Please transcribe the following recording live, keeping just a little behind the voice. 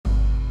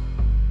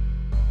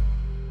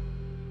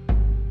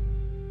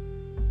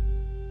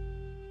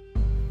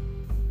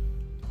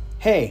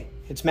Hey,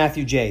 it's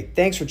Matthew J.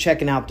 Thanks for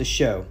checking out the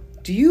show.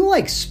 Do you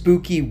like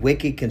spooky,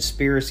 wicked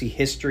conspiracy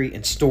history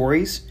and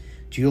stories?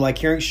 Do you like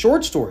hearing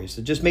short stories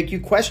that just make you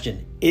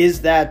question,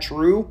 is that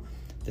true?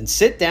 Then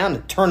sit down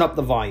and turn up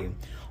the volume.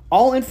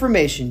 All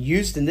information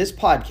used in this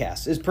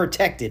podcast is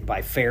protected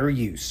by fair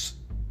use.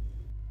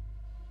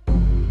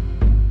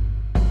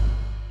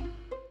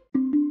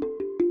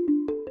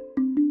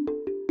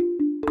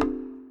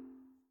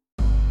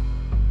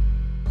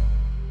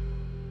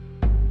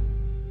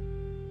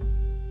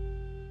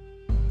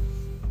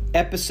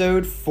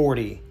 Episode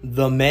 40,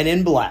 The Men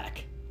in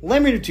Black.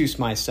 Let me introduce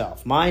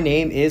myself. My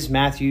name is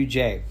Matthew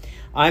J.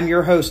 I'm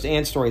your host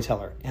and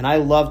storyteller, and I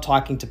love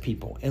talking to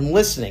people and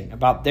listening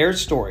about their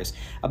stories,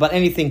 about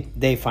anything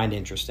they find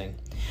interesting.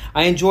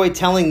 I enjoy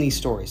telling these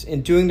stories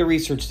and doing the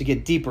research to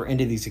get deeper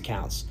into these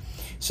accounts.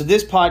 So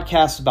this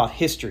podcast is about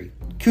history,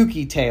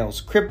 kooky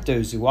tales,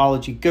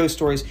 cryptozoology, ghost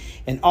stories,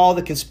 and all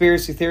the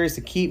conspiracy theories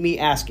that keep me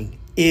asking,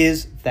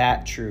 is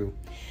that true?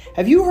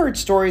 Have you heard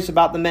stories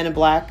about the Men in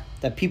Black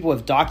that people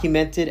have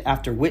documented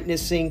after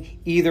witnessing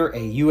either a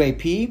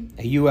UAP,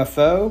 a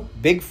UFO,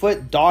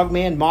 Bigfoot,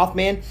 Dogman,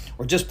 Mothman,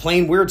 or just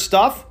plain weird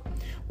stuff?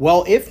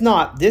 Well, if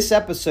not, this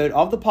episode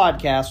of the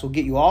podcast will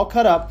get you all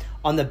caught up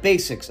on the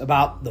basics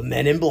about the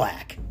Men in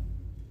Black.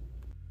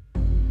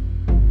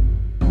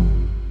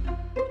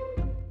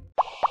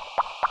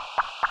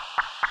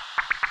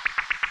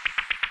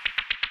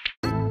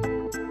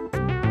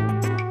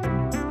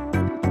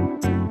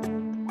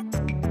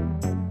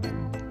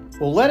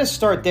 Well, let us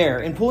start there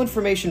and pull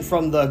information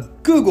from the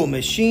Google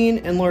machine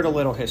and learn a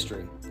little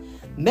history.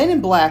 Men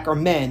in Black are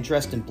men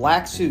dressed in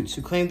black suits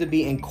who claim to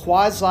be in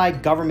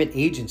quasi-government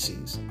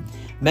agencies.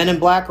 Men in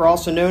Black are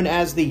also known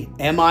as the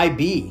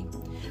MIB.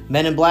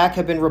 Men in Black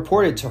have been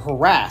reported to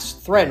harass,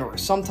 threaten, or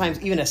sometimes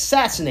even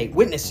assassinate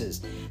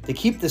witnesses to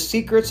keep the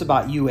secrets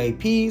about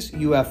UAPs,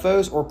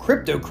 UFOs, or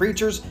crypto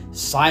creatures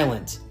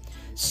silent.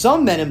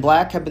 Some Men in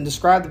Black have been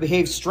described to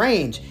behave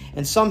strange,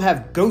 and some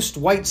have ghost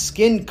white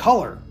skin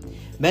color.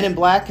 Men in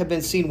Black have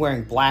been seen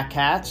wearing black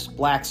hats,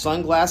 black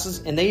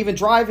sunglasses, and they even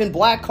drive in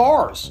black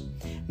cars.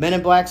 Men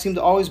in Black seem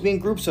to always be in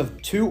groups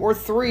of 2 or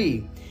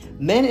 3.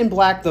 Men in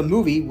Black, the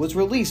movie, was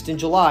released in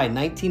July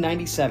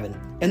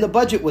 1997, and the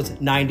budget was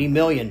 $90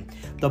 million.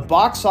 The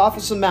box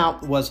office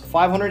amount was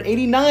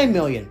 $589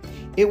 million.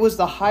 It was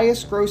the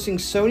highest grossing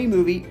Sony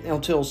movie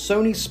until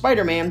Sony's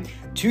Spider-Man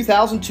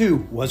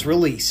 2002 was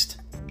released.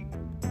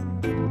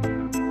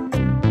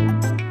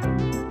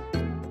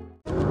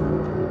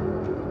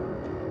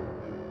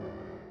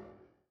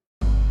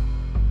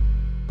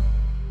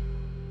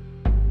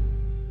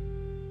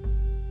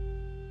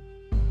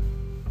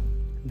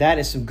 That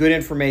is some good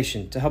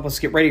information to help us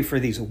get ready for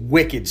these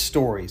wicked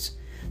stories.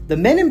 The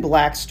Men in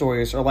Black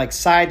stories are like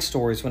side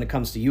stories when it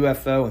comes to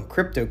UFO and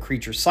crypto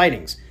creature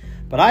sightings,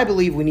 but I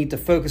believe we need to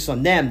focus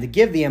on them to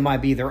give the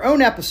MIB their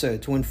own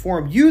episode to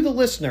inform you, the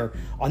listener,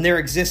 on their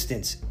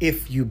existence,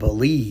 if you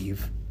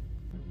believe.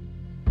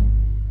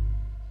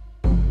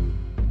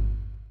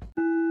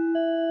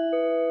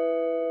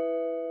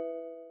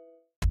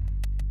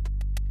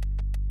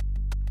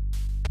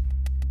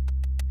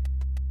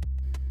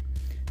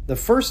 The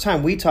first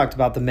time we talked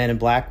about the Men in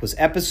Black was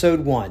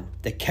episode 1,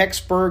 the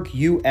Kecksburg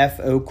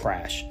UFO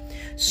crash.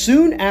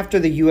 Soon after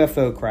the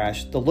UFO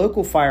crash, the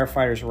local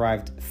firefighters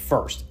arrived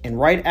first, and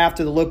right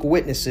after the local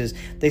witnesses,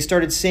 they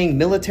started seeing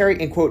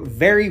military and, quote,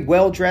 very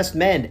well-dressed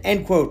men,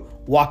 end quote,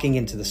 walking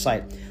into the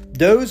site.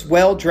 Those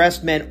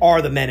well-dressed men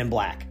are the Men in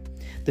Black.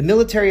 The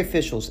military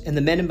officials and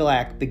the Men in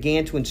Black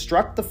began to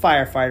instruct the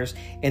firefighters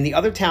and the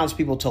other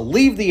townspeople to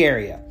leave the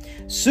area.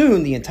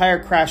 Soon, the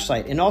entire crash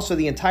site and also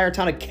the entire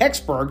town of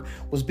Kecksburg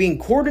was being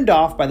cordoned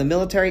off by the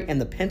military and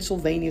the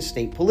Pennsylvania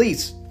State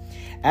Police.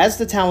 As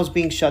the town was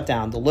being shut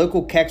down, the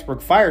local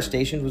Kecksburg fire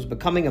station was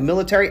becoming a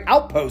military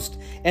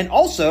outpost, and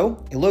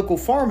also a local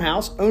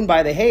farmhouse owned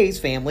by the Hayes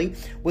family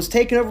was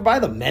taken over by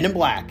the Men in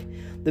Black.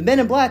 The Men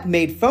in Black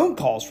made phone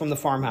calls from the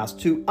farmhouse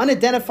to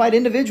unidentified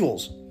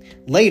individuals.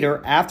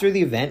 Later, after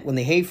the event, when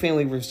the Hay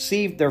family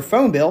received their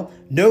phone bill,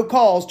 no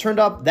calls turned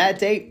up that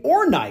day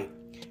or night.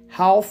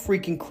 How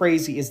freaking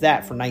crazy is that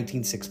for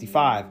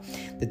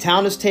 1965? The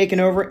town is taken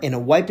over and a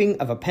wiping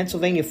of a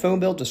Pennsylvania phone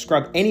bill to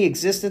scrub any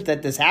existence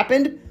that this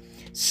happened?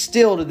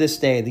 Still to this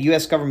day, the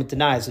U.S. government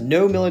denies that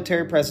no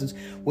military presence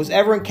was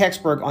ever in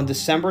Kecksburg on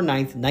December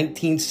 9th,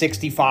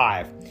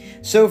 1965.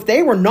 So if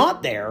they were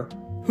not there,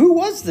 who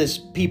was this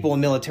people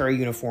in military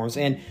uniforms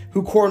and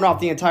who cordoned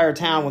off the entire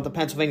town with the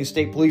Pennsylvania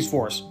State Police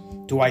Force?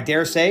 Do I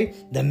dare say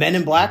the Men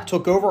in Black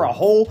took over a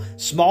whole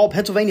small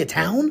Pennsylvania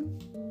town?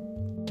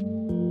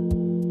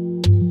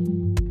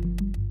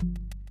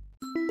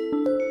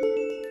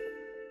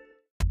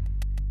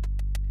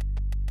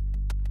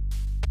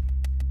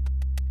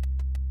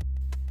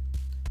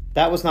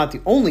 That was not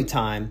the only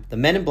time the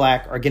Men in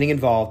Black are getting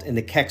involved in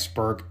the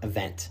Kecksburg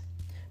event.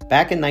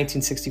 Back in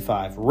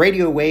 1965,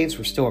 radio waves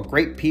were still a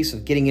great piece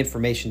of getting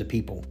information to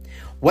people.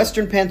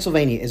 Western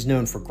Pennsylvania is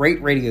known for great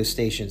radio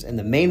stations, and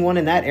the main one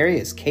in that area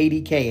is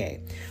KDKA.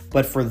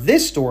 But for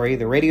this story,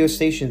 the radio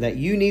station that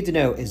you need to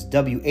know is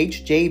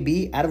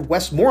WHJB out of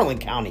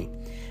Westmoreland County.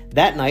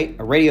 That night,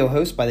 a radio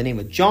host by the name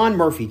of John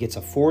Murphy gets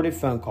a forwarded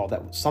phone call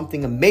that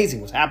something amazing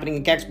was happening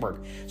in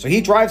Kecksburg. So he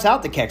drives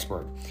out to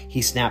Kecksburg.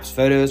 He snaps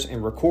photos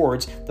and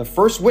records the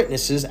first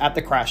witnesses at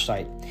the crash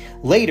site.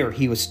 Later,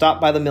 he was stopped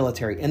by the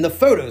military and the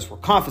photos were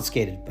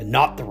confiscated, but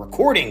not the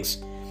recordings.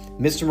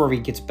 Mr. Murphy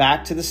gets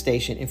back to the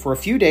station, and for a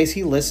few days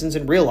he listens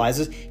and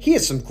realizes he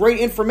has some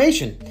great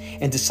information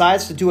and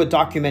decides to do a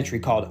documentary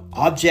called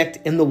Object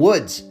in the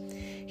Woods.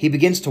 He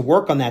begins to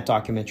work on that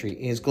documentary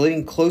and is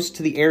getting close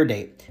to the air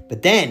date,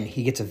 but then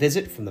he gets a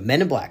visit from the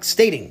Men in Black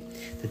stating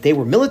that they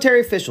were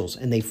military officials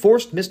and they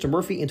forced Mr.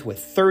 Murphy into a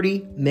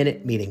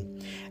 30-minute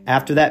meeting.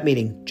 After that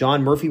meeting,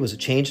 John Murphy was a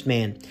changed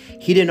man.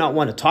 He did not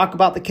want to talk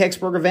about the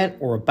Kecksburg event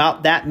or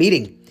about that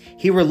meeting.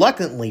 He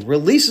reluctantly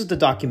releases the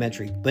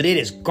documentary, but it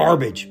is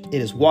garbage.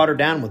 It is watered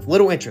down with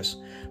little interest.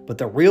 But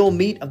the real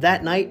meat of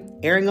that night,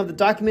 airing of the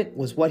document,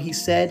 was what he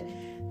said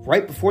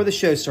right before the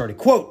show started.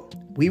 Quote,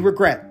 "We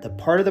regret that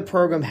part of the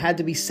program had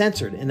to be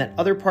censored and that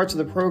other parts of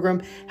the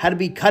program had to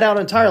be cut out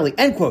entirely."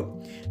 End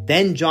quote.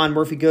 Then John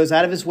Murphy goes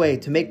out of his way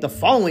to make the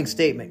following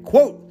statement.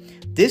 Quote,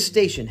 "This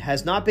station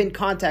has not been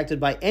contacted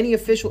by any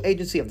official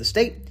agency of the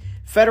state,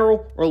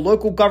 federal, or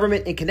local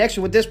government in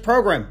connection with this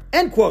program."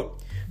 End quote.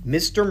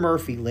 Mr.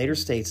 Murphy later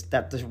states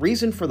that the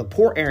reason for the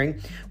poor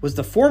airing was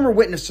the former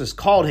witnesses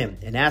called him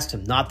and asked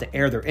him not to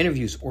air their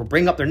interviews or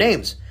bring up their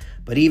names.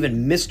 But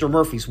even Mr.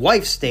 Murphy's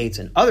wife states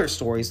in other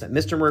stories that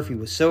Mr. Murphy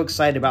was so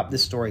excited about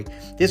this story.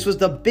 This was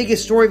the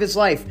biggest story of his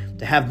life.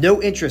 To have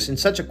no interest in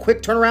such a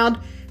quick turnaround,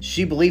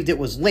 she believed it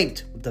was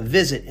linked with the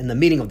visit and the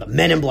meeting of the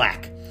Men in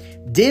Black.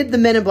 Did the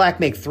Men in Black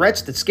make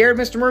threats that scared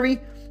Mr. Murphy?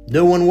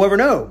 No one will ever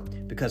know,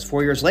 because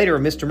 4 years later,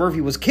 Mr.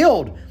 Murphy was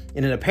killed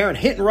in an apparent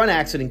hit-and-run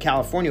accident in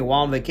California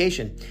while on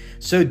vacation.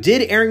 So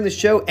did airing the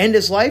show end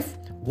his life?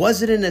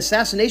 Was it an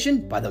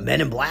assassination by the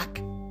Men in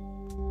Black?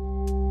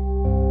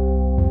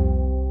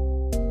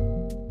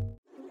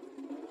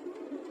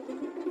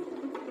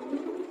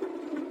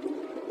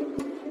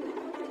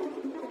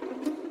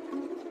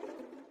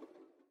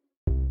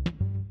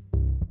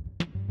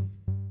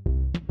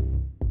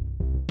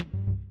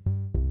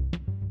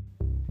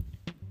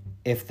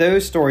 If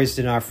those stories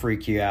did not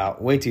freak you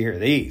out, wait to hear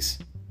these.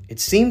 It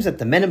seems that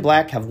the Men in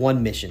Black have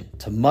one mission: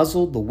 to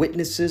muzzle the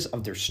witnesses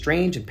of their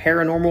strange and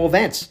paranormal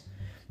events.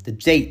 The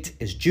date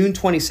is June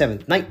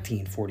 27th,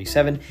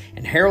 1947,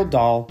 and Harold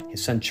Dahl,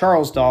 his son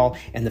Charles Dahl,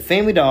 and the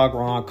family dog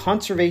were on a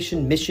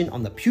conservation mission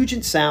on the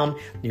Puget Sound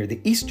near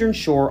the eastern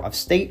shore of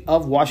state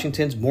of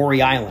Washington's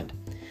Maury Island.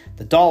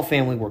 The Dahl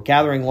family were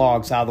gathering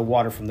logs out of the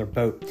water from their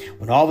boat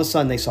when all of a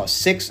sudden they saw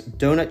 6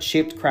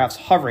 donut-shaped crafts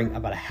hovering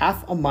about a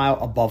half a mile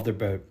above their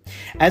boat.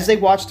 As they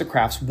watched the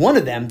crafts, one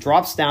of them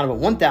drops down about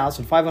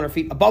 1,500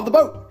 feet above the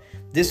boat.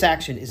 This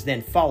action is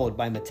then followed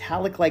by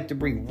metallic-like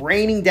debris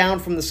raining down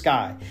from the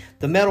sky.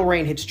 The metal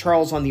rain hits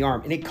Charles on the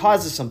arm and it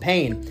causes some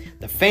pain.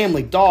 The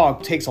family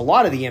dog takes a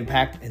lot of the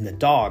impact and the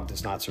dog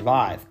does not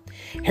survive.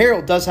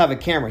 Harold does have a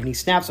camera and he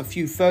snaps a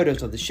few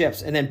photos of the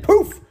ships, and then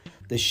poof!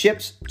 The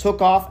ships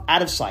took off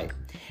out of sight.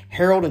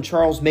 Harold and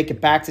Charles make it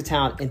back to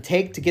town and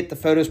take to get the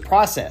photos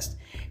processed.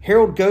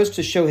 Harold goes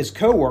to show his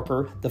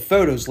co-worker the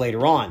photos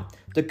later on.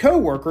 The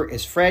co-worker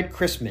is Fred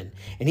Chrisman,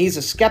 and he's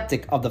a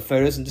skeptic of the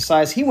photos and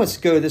decides he wants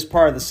to go to this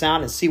part of the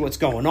sound and see what's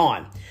going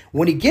on.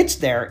 When he gets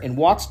there and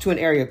walks to an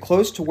area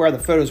close to where the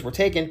photos were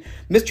taken,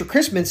 Mr.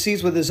 Chrisman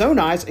sees with his own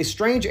eyes a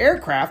strange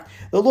aircraft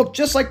that looked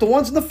just like the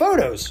ones in the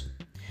photos.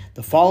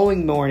 The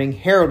following morning,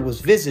 Harold was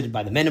visited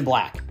by the Men in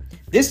Black.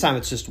 This time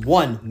it's just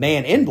one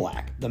man in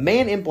black. The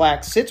man in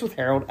black sits with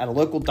Harold at a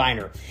local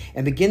diner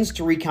and begins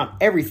to recount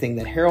everything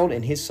that Harold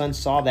and his son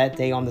saw that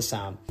day on the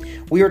Sound.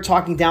 We are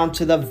talking down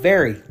to the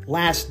very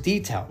last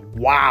detail.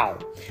 Wow.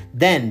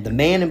 Then the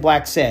man in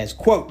black says,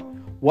 quote,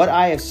 "What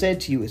I have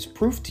said to you is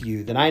proof to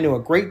you that I know a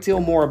great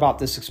deal more about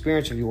this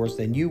experience of yours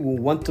than you will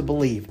want to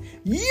believe."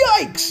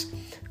 Yikes!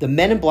 The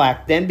Men in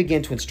Black then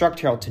begin to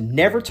instruct Harold to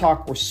never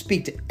talk or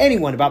speak to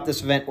anyone about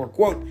this event or,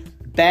 quote,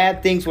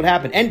 "bad things would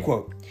happen," end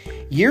quote.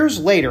 Years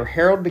later,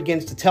 Harold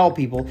begins to tell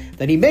people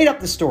that he made up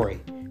the story.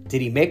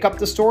 Did he make up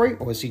the story,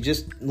 or was he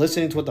just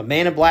listening to what the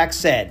Man in Black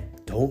said?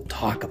 Don't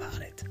talk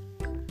about it.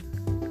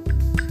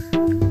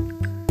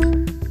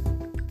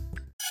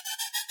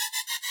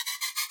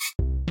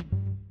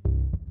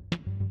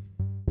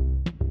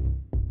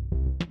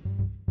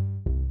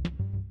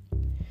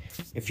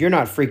 If you're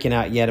not freaking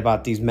out yet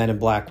about these Men in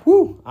Black,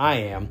 whoo, I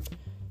am.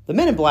 The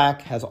Men in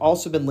Black has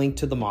also been linked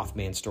to the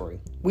Mothman story.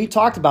 We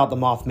talked about the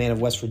Mothman of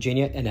West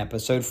Virginia in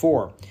episode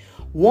 4.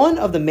 One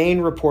of the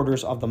main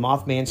reporters of the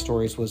Mothman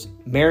stories was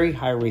Mary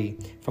Hyre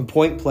from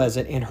Point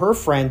Pleasant and her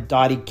friend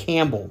Dottie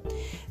Campbell.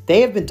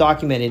 They have been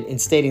documented in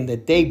stating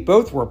that they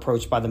both were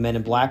approached by the Men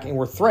in Black and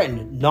were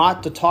threatened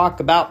not to talk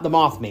about the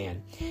Mothman.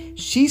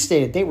 She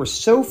stated they were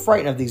so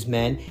frightened of these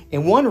men,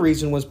 and one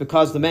reason was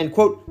because the men,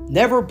 quote,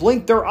 never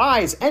blinked their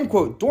eyes, end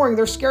quote, during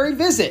their scary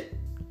visit.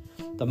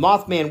 The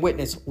Mothman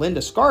witness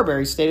Linda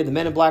Scarberry stated the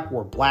men in black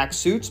wore black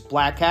suits,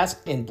 black hats,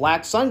 and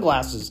black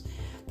sunglasses.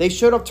 They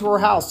showed up to her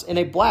house in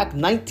a black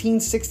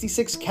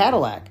 1966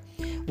 Cadillac.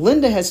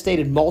 Linda has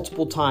stated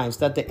multiple times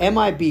that the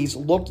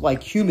MIBs looked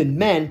like human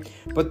men,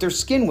 but their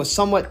skin was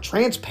somewhat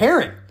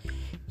transparent.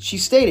 She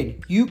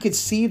stated, you could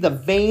see the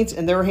veins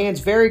in their hands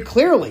very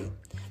clearly.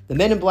 The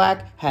men in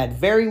black had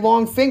very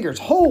long fingers.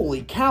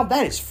 Holy cow,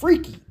 that is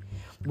freaky.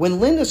 When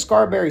Linda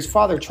Scarberry's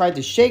father tried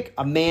to shake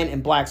a man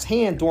in black's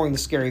hand during the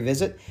scary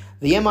visit,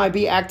 the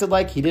MIB acted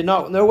like he did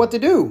not know what to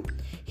do.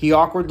 He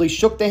awkwardly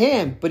shook the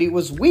hand, but he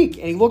was weak,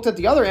 and he looked at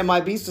the other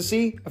MIBs to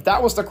see if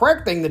that was the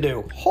correct thing to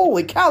do.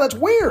 Holy cow, that's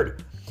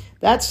weird.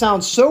 That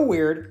sounds so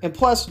weird, and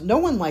plus, no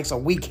one likes a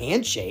weak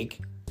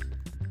handshake.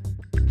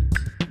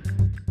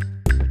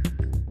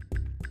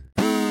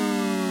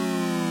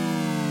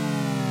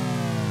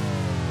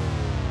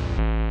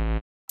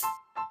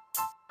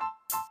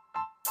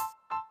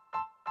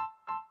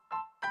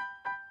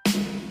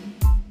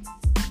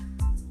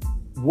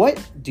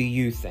 What do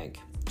you think?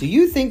 Do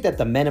you think that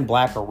the men in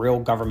black are real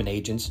government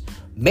agents?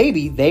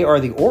 Maybe they are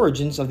the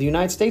origins of the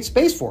United States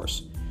Space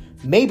Force.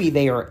 Maybe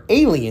they are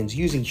aliens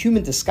using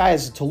human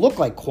disguises to look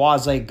like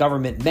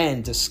quasi-government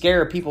men to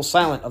scare people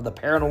silent of the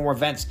paranormal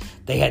events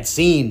they had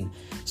seen.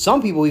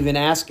 Some people even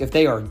ask if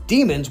they are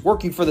demons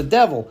working for the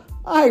devil.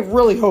 I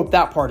really hope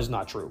that part is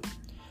not true.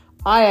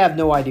 I have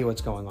no idea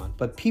what's going on,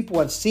 but people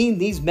have seen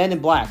these men in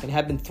black and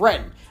have been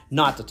threatened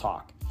not to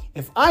talk.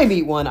 If I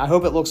meet one, I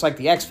hope it looks like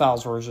the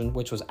X-Files version,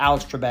 which was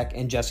Alex Trebek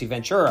and Jesse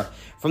Ventura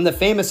from the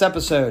famous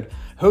episode,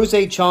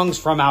 Jose Chung's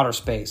From Outer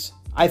Space.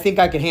 I think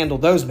I could handle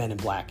those men in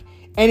black.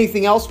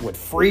 Anything else would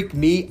freak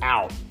me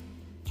out.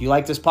 Do you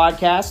like this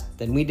podcast?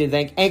 Then we need to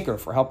thank Anchor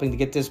for helping to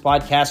get this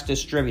podcast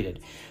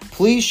distributed.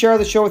 Please share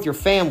the show with your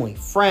family,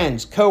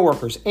 friends,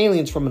 coworkers,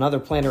 aliens from another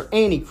planet, or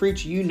any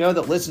creature you know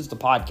that listens to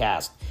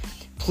podcasts.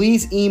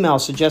 Please email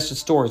suggested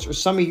stories or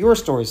some of your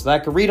stories that I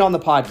could read on the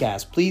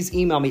podcast. Please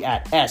email me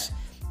at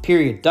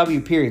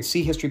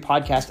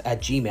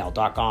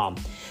s.w.chohistorypodcast@gmail.com.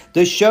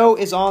 The show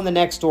is on the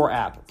Nextdoor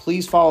app.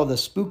 Please follow the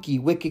Spooky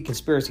Wicked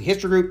Conspiracy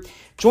History Group.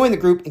 Join the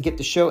group and get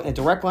the show in a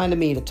direct line to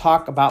me to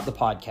talk about the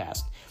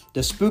podcast.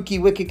 The Spooky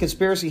Wicked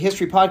Conspiracy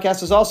History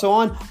Podcast is also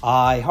on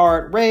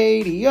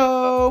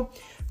iHeartRadio.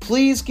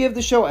 Please give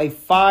the show a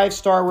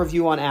 5-star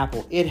review on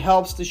Apple. It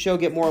helps the show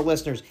get more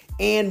listeners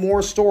and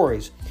more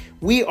stories.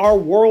 We are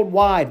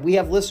worldwide. We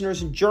have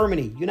listeners in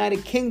Germany,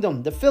 United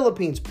Kingdom, the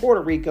Philippines,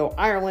 Puerto Rico,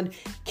 Ireland,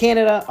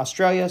 Canada,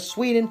 Australia,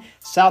 Sweden,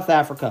 South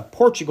Africa,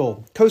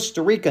 Portugal,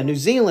 Costa Rica, New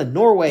Zealand,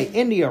 Norway,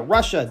 India,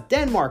 Russia,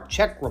 Denmark,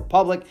 Czech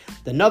Republic,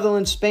 the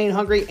Netherlands, Spain,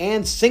 Hungary,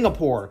 and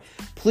Singapore.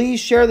 Please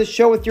share the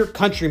show with your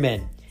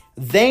countrymen.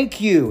 Thank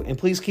you, and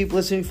please keep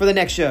listening for the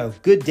next show.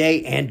 Good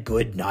day and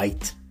good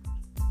night.